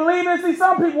what we believe in, see,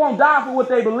 some people won't die for what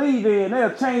they believe in.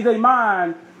 They'll change their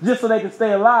mind just so they can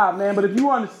stay alive, man. But if you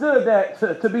understood that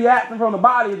to be absent from the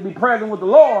body is to be present with the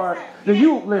Lord, then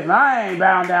you, listen, I ain't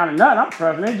bound down to nothing. I'm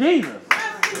trusting in Jesus.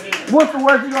 What's the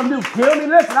worst you're going to do? Kill me?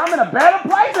 Listen, I'm in a better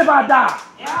place if I die.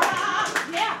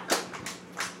 Yeah.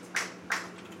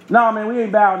 No, man, we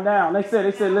ain't bowing down. They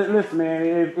said, listen, man,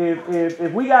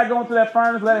 if we got to go into that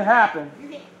furnace, let it happen.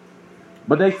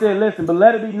 But they said, listen, but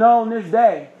let it be known this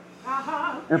day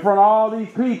in front of all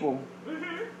these people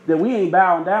that we ain't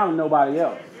bowing down to nobody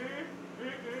else.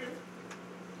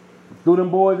 Threw them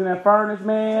boys in that furnace,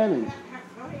 man,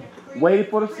 and waited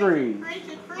for the screams. Preach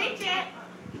it, preach it.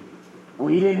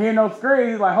 When he didn't hear no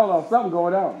screams, he's like, hold on, something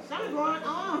going on. Something going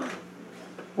on.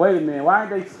 Wait a minute, why ain't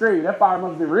they screaming? That fire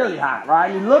must be really hot,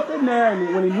 right? And he looked in there,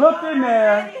 and when he looked in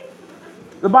there,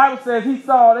 the Bible says he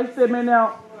saw, they said, man,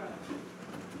 now,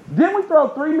 didn't we throw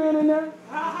 3 men in there?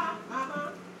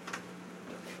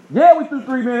 Yeah, we threw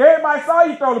 3 men. Everybody saw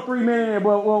you throw the 3 men in there,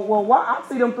 but well, why? I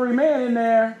see them 3 men in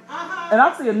there, and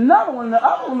I see another one, and the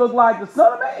other one looked like the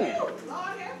Son of Man. Lord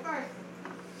have mercy.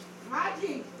 My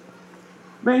Jesus.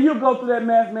 Man, you'll go through that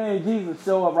mess, man, and Jesus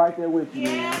show up right there with you,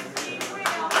 man. Yes, he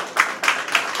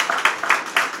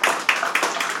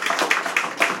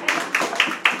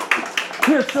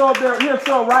will. He'll show up there. He'll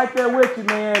show up right there with you,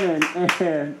 man.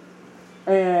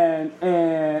 And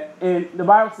the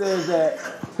Bible says that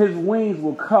His wings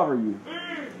will cover you.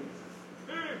 Amen.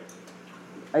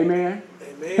 Amen.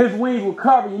 His wings will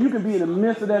cover you. You can be in the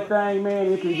midst of that thing, man.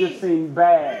 It can just seem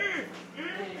bad,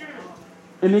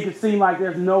 and it can seem like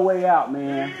there's no way out,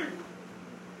 man.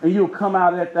 And you'll come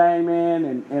out of that thing,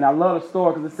 man. And I love the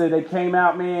story because it said they came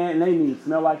out, man, and they didn't even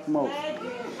smell like smoke. They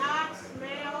did not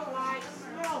smell like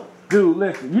smoke. Dude,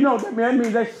 listen, you know what that means? That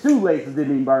means their shoelaces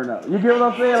didn't even burn up. You get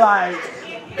what I'm saying? Like,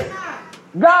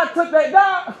 God took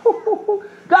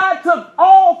God took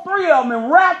all 3 of them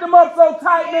and wrapped them up so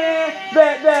tight, man,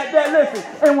 that listen,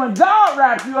 and when God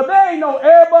wraps you up, there ain't no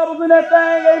air bubbles in that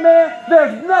thing, amen?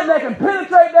 There's nothing that can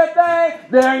penetrate that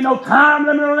thing. There ain't no time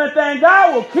limit on that thing.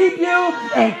 God will keep you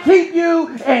and keep you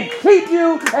and keep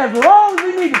you as long as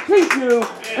He needs to keep you,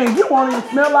 and you won't even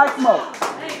smell like smoke.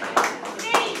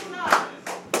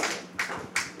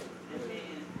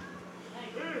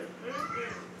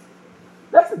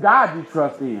 That's the God you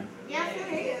trust in. Yes,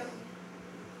 it is.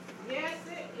 Yes,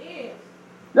 it is.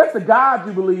 That's the God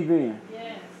you believe in.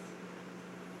 Yes.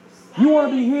 You want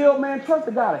to be healed, man? Trust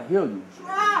that God will heal you.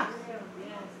 Trust.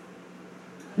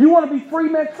 You want to be free,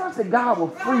 man? Trust that God will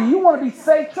free you. You want to be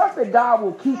safe? Trust that God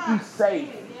will keep you safe.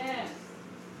 Yes.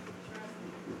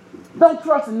 Don't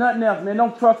trust in nothing else, man.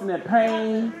 Don't trust in that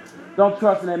pain. Don't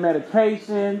trust in that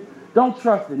medication. Don't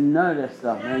trust in none of that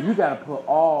stuff, man. You got to put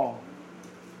all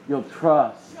your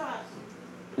trust Trust.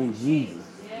 in Jesus.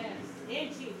 Yes. In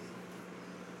Jesus.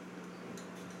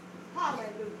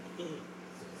 Hallelujah.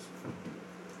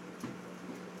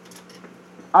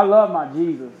 I love my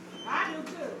Jesus. I do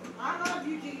too. I love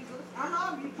you, Jesus. I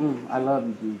love you, Jesus. I love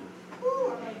you, Jesus.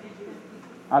 Ooh, I love you, Jesus.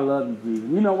 I love you, Jesus.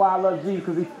 You know why I love Jesus?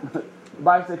 Because the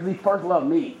Bible says He first loved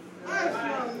me. First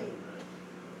love me.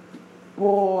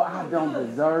 Boy, I don't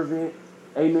deserve it.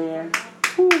 Amen.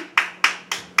 Woo.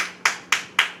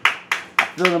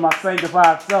 I feel in my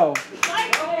sanctified soul.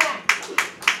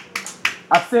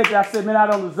 I said, man, I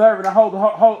don't deserve it. I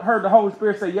heard the Holy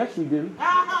Spirit say, yes, you do.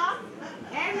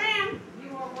 Amen.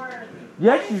 You are worthy.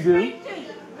 Yes, you do. Speak to you.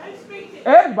 Let me speak to you.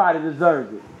 Everybody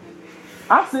deserves it.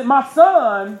 I sent my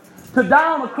Son to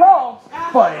die on the cross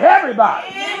for everybody.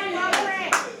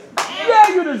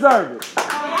 Yeah, you deserve it.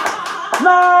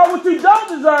 No, what you don't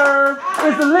deserve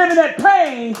is to live in that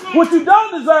pain. What you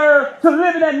don't deserve to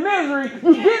live in that misery.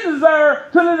 You didn't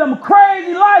deserve to live them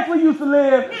crazy life we used to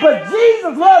live. But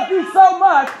Jesus loved you so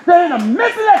much that in the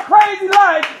midst of that crazy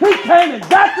life, He came and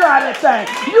got you out of that thing.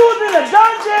 You was in a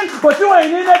dungeon, but you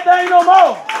ain't in that thing no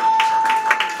more.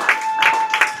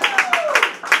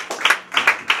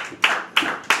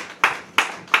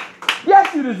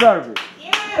 Yes, you deserve it.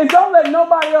 And don't let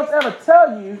nobody else ever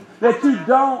tell you that you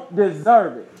don't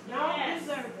deserve it. Don't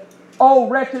deserve it. Oh,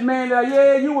 wretched man,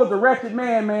 yeah, you was a wretched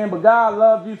man, but God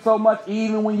loved you so much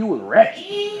even when you was wretched.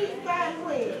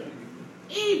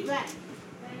 Even.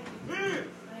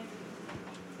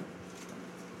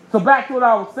 So back to what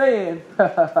I was saying.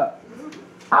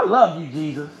 I love you,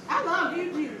 Jesus. I love you,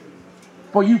 Jesus.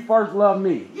 For you first loved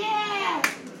me. Yes.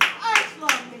 First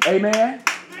love me. Amen.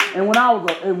 And when I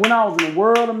was in a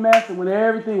world of mess and when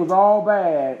everything was all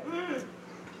bad,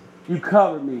 you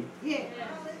covered me. Yes.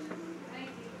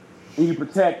 And you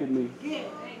protected me. Yes.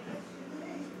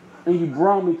 And you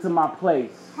brought me to my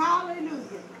place.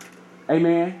 Hallelujah.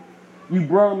 Amen. You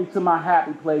brought me to my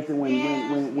happy place. And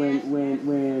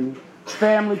when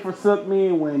family forsook me,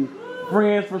 and when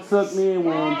friends forsook me, and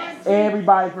when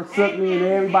everybody forsook me, and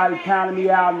everybody counted me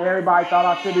out, and everybody thought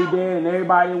I should be dead, and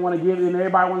everybody didn't want to give it, and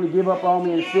everybody wanted to give up on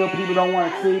me, and still people don't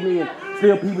want to see me, and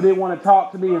still people didn't want to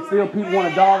talk to me, and still people want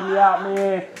to dog me out,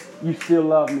 man, you still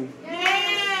love me.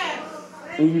 Yes.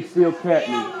 And you still kept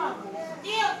me.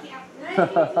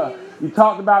 You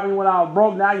talked about me when I was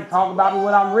broke. Now you talk about me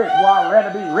when I'm rich. Well, I'd rather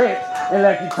be rich and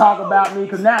let you talk about me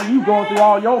because now you going through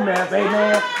all your mess,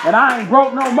 amen. And I ain't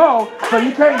broke no more, so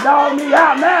you can't dog me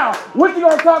out now. What you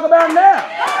going to talk about now?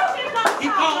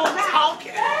 Keep on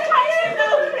talking.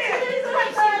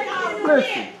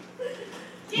 Listen,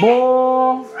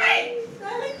 boy,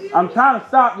 I'm trying to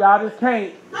stop y'all. I just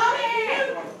can't.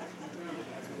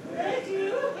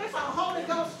 It's a Holy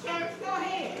Ghost church. Go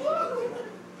ahead.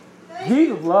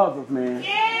 Jesus loves us, man.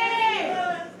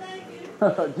 Yeah.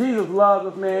 Jesus loves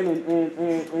us, man,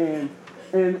 and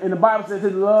the Bible says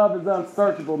His love is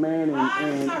unsearchable, man,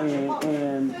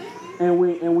 and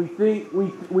we think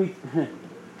we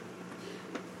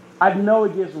I know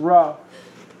it gets rough,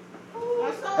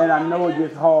 and I know it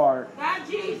gets hard, God,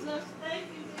 Jesus. Thank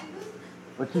you, Jesus.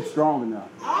 but you're strong enough.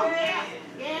 Oh, yeah.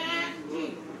 Yeah,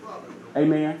 Jesus.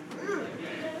 Amen.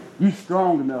 You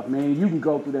strong enough, man. You can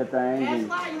go through that thing,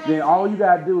 and then all you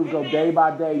gotta do is go day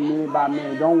by day, minute by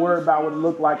minute. Don't worry about what it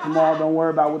look like tomorrow. Don't worry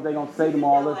about what they're gonna say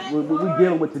tomorrow. We're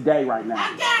dealing with today right now.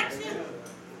 I got you.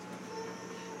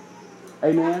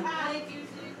 Amen. Thank you,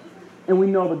 Jesus. And we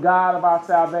know the God of our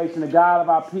salvation, the God of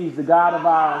our peace, the God of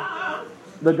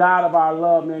our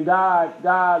love, man. God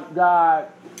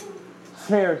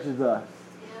cherishes us.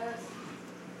 Yes.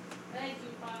 Thank you,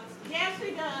 Father. Yes,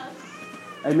 He does.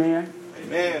 Amen.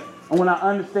 Amen. And when I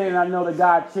understand and I know that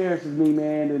God cherishes me,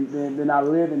 man, then I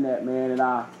live in that, man, and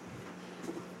I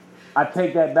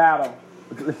take that battle.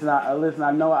 Listen,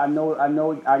 I know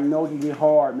it can get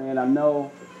hard, man. I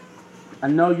know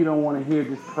you don't want to hear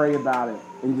just pray about it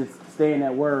and just stay in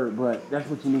that word, but that's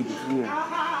what you need to hear.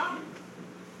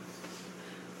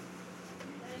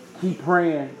 Keep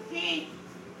praying.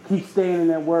 Keep staying in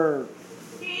that word.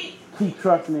 Keep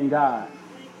trusting in God.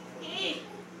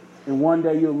 And one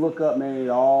day you'll look up, man,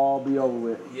 it'll all be over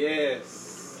with.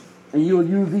 Yes. And you'll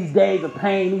use these days of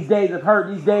pain, these days of hurt,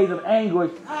 these days of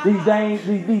anguish, these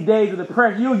days of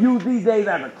depression. You'll use these days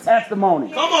as a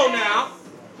testimony. Come on now.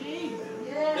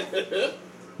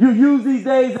 You use these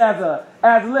days as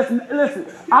listen,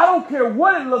 I don't care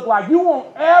what it looks like. You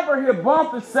won't ever hear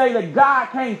Bumper say that God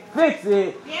can't fix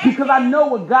it because I know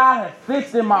what God has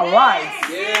fixed in my life.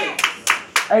 Yes.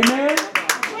 Amen?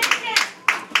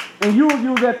 And you'll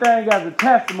use that thing as a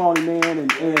testimony, man.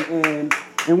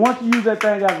 And once you use that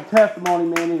thing as a testimony,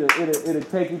 man, it'll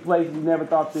take you places you never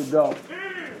thought you'd go.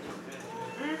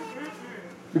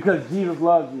 Because Jesus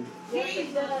loves you.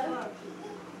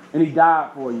 And He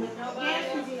died for you.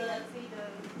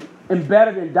 And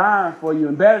better than dying for you,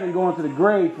 and better than going to the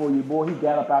grave for you, boy, He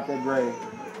got up out that grave.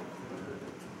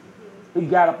 He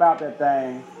got up out that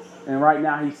thing. And right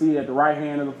now He's seated at the right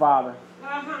hand of the Father.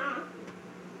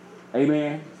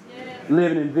 Amen.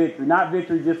 Living in victory. Not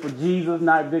victory just for Jesus,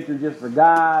 not victory just for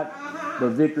God, but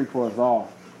victory for us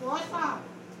all.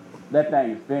 That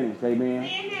thing is finished.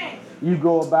 Amen. You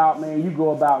go about, man, you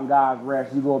go about in God's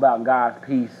rest. You go about in God's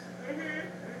peace.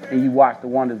 And you watch the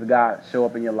wonders of God show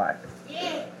up in your life.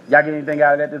 Y'all get anything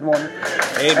out of that this morning?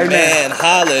 Amen.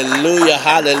 Hallelujah.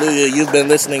 Hallelujah. You've been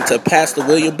listening to Pastor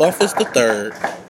William Buffett III.